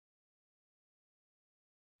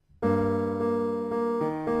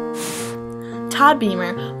Todd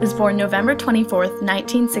Beamer was born November 24,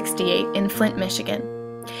 1968 in Flint,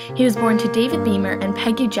 Michigan. He was born to David Beamer and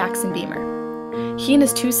Peggy Jackson Beamer. He and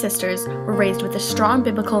his two sisters were raised with a strong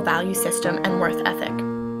biblical value system and work ethic.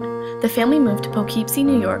 The family moved to Poughkeepsie,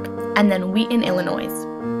 New York, and then Wheaton, Illinois.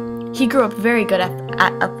 He grew up very good at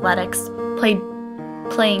athletics,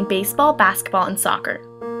 playing baseball, basketball, and soccer.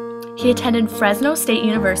 He attended Fresno State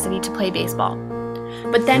University to play baseball,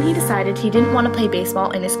 but then he decided he didn't want to play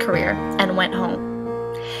baseball in his career and went home.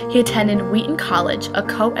 He attended Wheaton College, a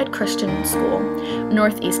co-ed Christian school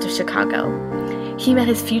northeast of Chicago. He met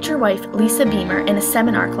his future wife, Lisa Beamer, in a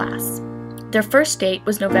seminar class. Their first date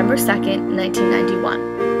was November 2nd,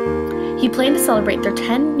 1991. He planned to celebrate their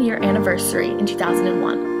 10-year anniversary in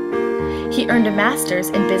 2001. He earned a master's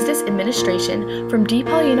in business administration from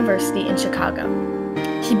DePaul University in Chicago.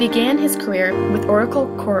 He began his career with Oracle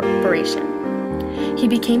Corporation. He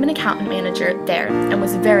became an accountant manager there and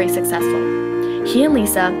was very successful. He and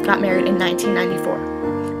Lisa got married in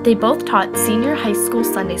 1994. They both taught senior high school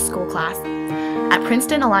Sunday school class at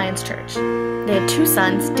Princeton Alliance Church. They had two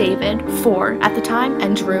sons, David, 4 at the time,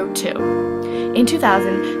 and Drew, 2. In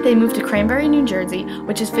 2000, they moved to Cranbury, New Jersey,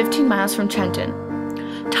 which is 15 miles from Trenton.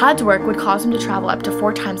 Todd's work would cause him to travel up to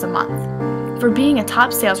 4 times a month. For being a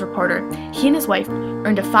top sales reporter, he and his wife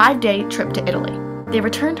earned a 5-day trip to Italy. They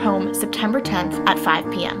returned home September 10th at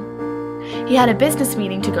 5 p.m. He had a business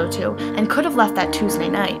meeting to go to and could have left that Tuesday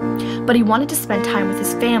night, but he wanted to spend time with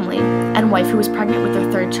his family and wife who was pregnant with their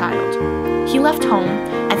 3rd child. He left home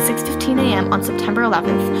at 6:15 a.m. on September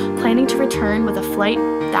 11th, planning to return with a flight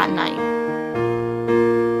that night.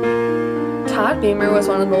 Todd Beamer was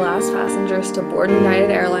one of the last passengers to board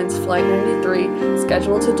United Airlines Flight 93,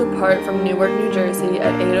 scheduled to depart from Newark, New Jersey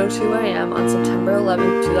at 8:02 a.m. on September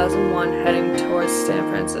 11, 2001, heading towards San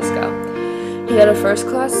Francisco. He had a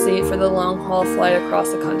first-class seat for the long-haul flight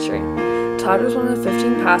across the country. Todd was one of the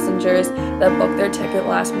 15 passengers that booked their ticket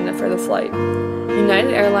last minute for the flight.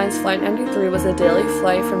 United Airlines Flight 93 was a daily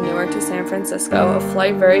flight from Newark to San Francisco, a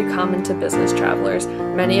flight very common to business travelers,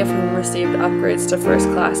 many of whom received upgrades to first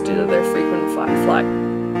class due to their frequent flight.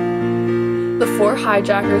 The 4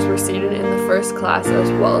 hijackers were seated in the first class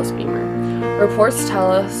as well as Beamer. Reports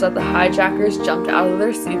tell us that the hijackers jumped out of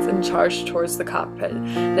their seats and charged towards the cockpit.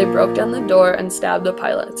 They broke down the door and stabbed the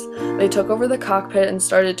pilots. They took over the cockpit and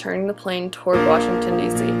started turning the plane toward Washington,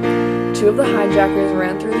 D.C. 2 of the hijackers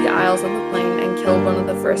ran through the aisles of the plane and killed one of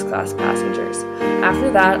the first-class passengers.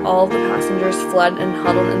 After that, all of the passengers fled and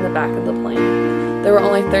huddled in the back of the plane. There were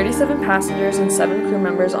only 37 passengers and 7 crew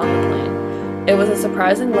members on the plane. It was a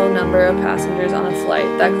surprising low number of passengers on a flight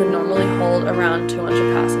that could normally hold around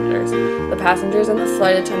 200 passengers. The passengers and the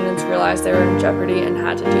flight attendants realized they were in jeopardy and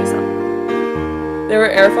had to do something. There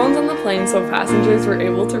were earphones on the plane, so passengers were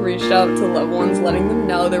able to reach out to loved ones, letting them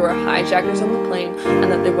know there were hijackers on the plane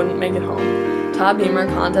and that they wouldn't make it home. Todd Beamer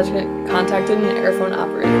contacted an earphone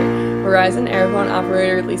operator. Verizon airphone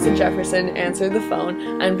operator Lisa Jefferson answered the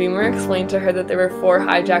phone, and Beamer explained to her that there were 4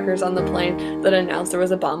 hijackers on the plane that announced there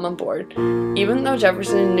was a bomb on board. Even though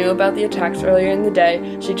Jefferson knew about the attacks earlier in the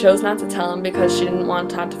day, she chose not to tell him because she didn't want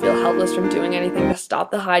Todd to feel helpless from doing anything to stop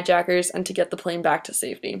the hijackers and to get the plane back to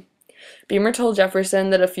safety. Beamer told Jefferson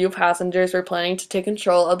that a few passengers were planning to take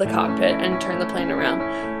control of the cockpit and turn the plane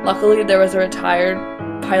around. Luckily, there was a retired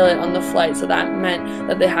pilot on the flight, so that meant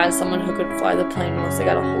that they had someone who could fly the plane once they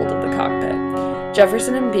got a hold of the cockpit.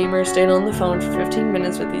 Jefferson and Beamer stayed on the phone for 15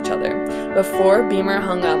 minutes with each other. Before Beamer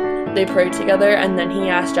hung up, they prayed together, and then he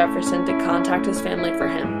asked Jefferson to contact his family for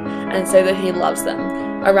him and say that he loves them.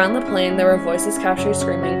 Around the plane, there were voices captured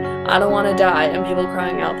screaming, "I don't want to die," and people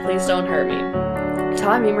crying out, "Please don't hurt me."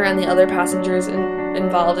 Todd Beamer and the other passengers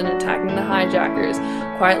involved in attacking the hijackers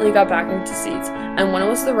quietly got back into seats, and when it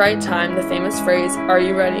was the right time, the famous phrase, "Are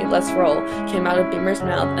you ready? Let's roll," came out of Beamer's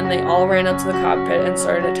mouth, and they all ran up to the cockpit and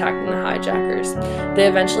started attacking the hijackers. They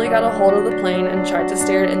eventually got a hold of the plane and tried to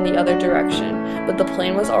steer it in the other direction, but the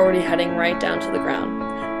plane was already heading right down to the ground.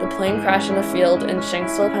 The plane crashed in a field in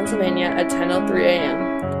Shanksville, Pennsylvania at 10:03 a.m.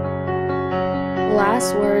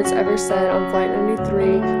 Last words ever said on Flight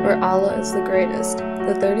 93 were "Allah is the greatest."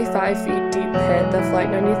 The 35 feet deep pit that Flight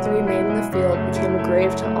 93 made in the field became a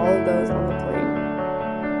grave to all of those on the plane.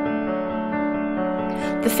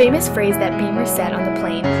 The famous phrase that Beamer said on the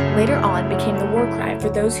plane later on became the war cry for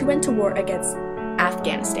those who went to war against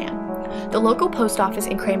Afghanistan. The local post office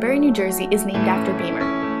in Cranbury, New Jersey is named after Beamer.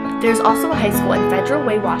 There is also a high school in Federal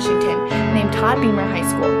Way, Washington named Todd Beamer High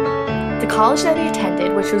School. The college that he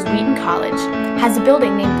attended, which was Wheaton College, has a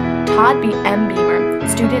building named Todd M. Beamer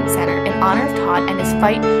Student Center in honor of Todd and his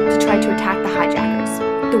fight to try to attack the hijackers.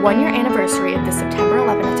 The 1-year anniversary of the September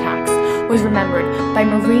 11 attacks was remembered by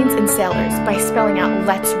Marines and sailors by spelling out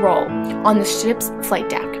 "Let's Roll" on the ship's flight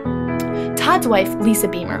deck. Todd's wife, Lisa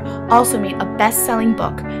Beamer, also made a best-selling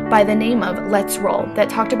book by the name of "Let's Roll" that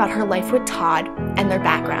talked about her life with Todd and their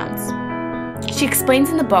backgrounds. She explains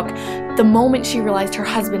in the book the moment she realized her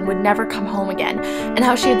husband would never come home again and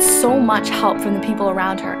how she had so much help from the people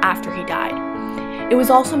around her after he died. It was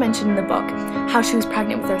also mentioned in the book how she was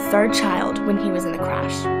pregnant with her third child when he was in the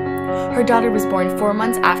crash. Her daughter was born 4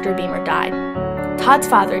 months after Beamer died. Todd's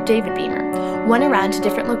father, David Beamer, went around to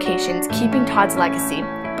different locations keeping Todd's legacy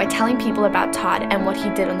by telling people about Todd and what he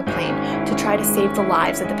did on the plane to try to save the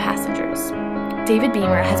lives of the passengers. David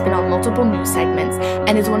Beamer has been on multiple news segments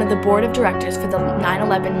and is one of the board of directors for the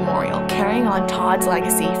 9/11 Memorial, carrying on Todd's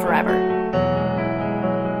legacy forever.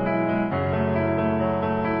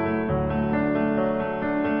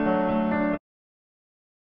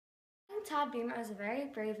 Todd Beamer was a very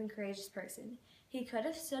brave and courageous person. He could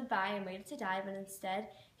have stood by and waited to die, but instead,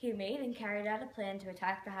 he made and carried out a plan to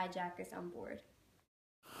attack the hijackers on board.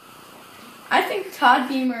 I think Todd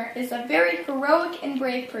Beamer is a very heroic and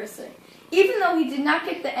brave person. Even though he did not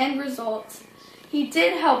get the end result, he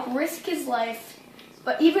did help risk his life,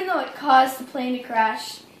 but even though it caused the plane to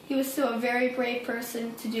crash, he was still a very brave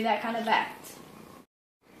person to do that kind of act.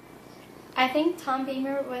 I think Tom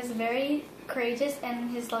Beamer was very courageous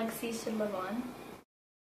and his legacy should live on.